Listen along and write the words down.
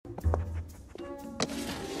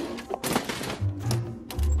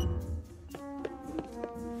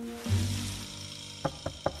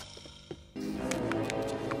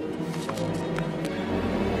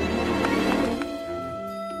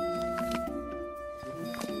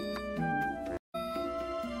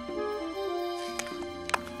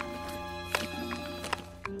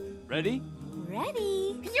Ready?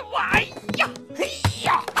 Ready.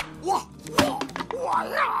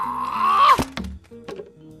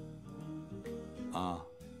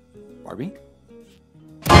 Barbie?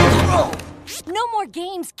 No more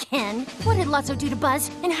games, Ken. What did Lotso do to Buzz,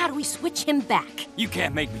 and how do we switch him back? You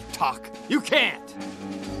can't make me talk. You can't.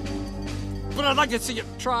 But I'd like to see you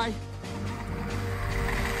try.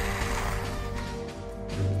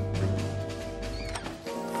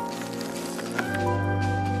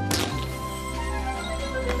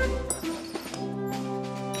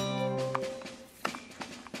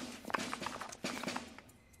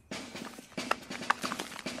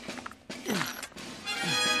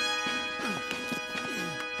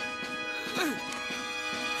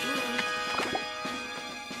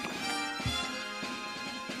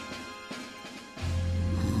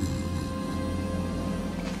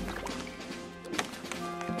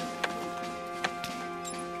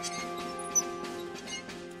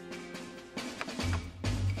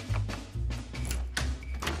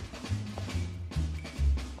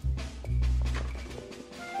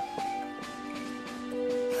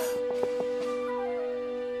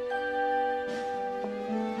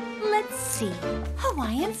 Let's see.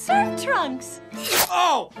 Hawaiian surf trunks.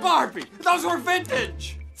 Oh, Barbie! Those were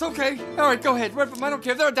vintage! It's okay. All right, go ahead. Rip them. I don't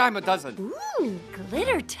care. They're a dime a dozen. Ooh,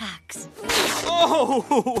 glitter tucks.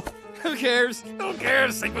 Oh! Who cares? Who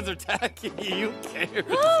cares? Sequins are tacky. Who cares?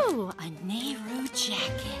 Ooh, a Nehru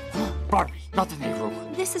jacket. Barbie, not the Nehru.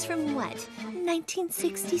 This is from what?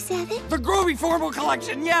 1967? The Groovy Formal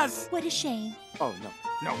Collection, yes! What a shame. Oh, no.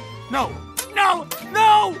 No! No!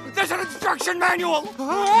 No! There's an instruction manual!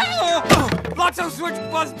 Lotso switch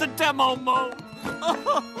Buzz to demo mode!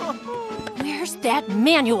 Where's that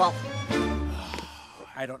manual?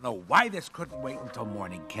 I don't know why this couldn't wait until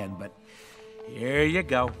morning, Ken, but here you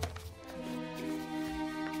go.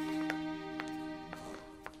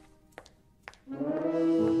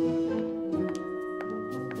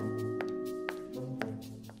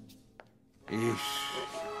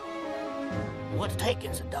 What's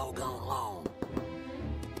taking so doggone long?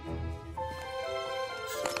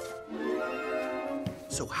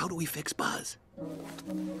 So how do we fix Buzz?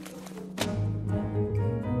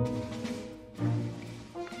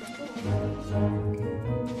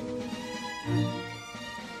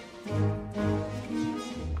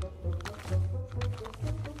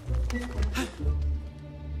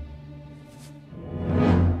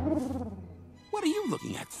 What are you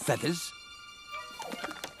looking at, Feathers?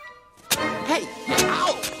 Hey!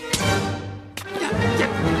 Ow!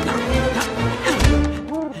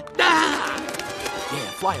 Yeah,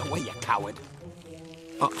 fly away, you coward.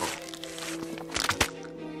 Uh-oh.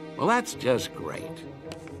 Well, that's just great.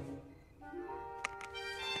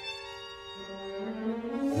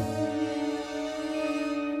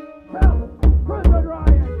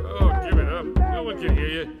 Oh, give it up. No one can hear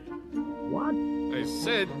you. What? I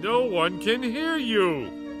said no one can hear you.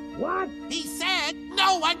 He said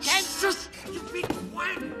no one can. Shush! You be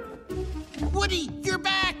quiet. Woody, you're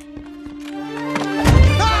back.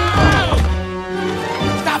 Ah!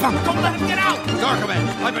 Stop him! Don't let him get out!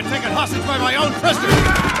 Gargamel, I've been taken hostage by my own prisoner!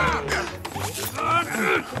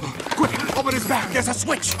 Quick, open his back. There's a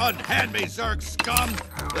switch. Unhand me, Zurg scum!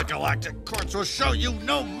 The Galactic Courts will show you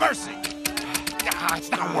no mercy! It's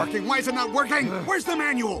not working. Why is it not working? Where's the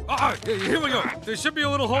manual? Here we go. There should be a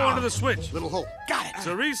little hole under the switch. Little hole. Got it.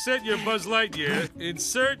 To reset your Buzz Lightyear,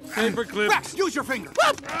 insert paperclip. Rex, use your finger.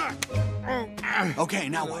 Okay,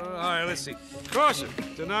 now what? All right, let's see. Caution,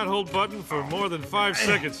 do not hold button for more than 5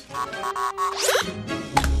 seconds.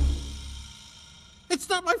 It's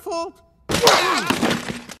not my fault.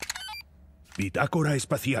 Bitácora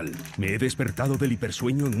espacial. Me he despertado del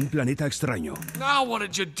hipersueño en un planeta extraño. Now what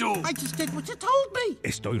did you do? I just did what you told me.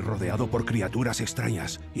 Estoy rodeado por criaturas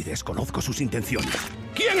extrañas y desconozco sus intenciones.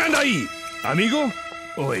 ¿Quién anda ahí? ¿Amigo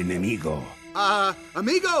o enemigo?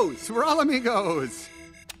 Amigos. We're all amigos.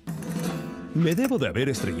 Me debo de haber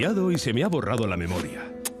estrellado y se me ha borrado la memoria.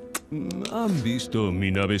 ¿Han visto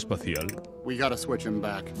mi nave espacial? We gotta switch him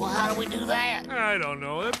back. Well, how do we do that? I don't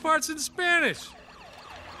know. That part's in Spanish.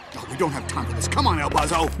 No, we don't have time for this. Come on, El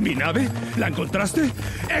Buzzo. ¿Mi nave? ¿La encontraste?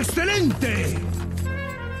 ¡Excelente!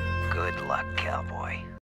 Good luck, cowboy.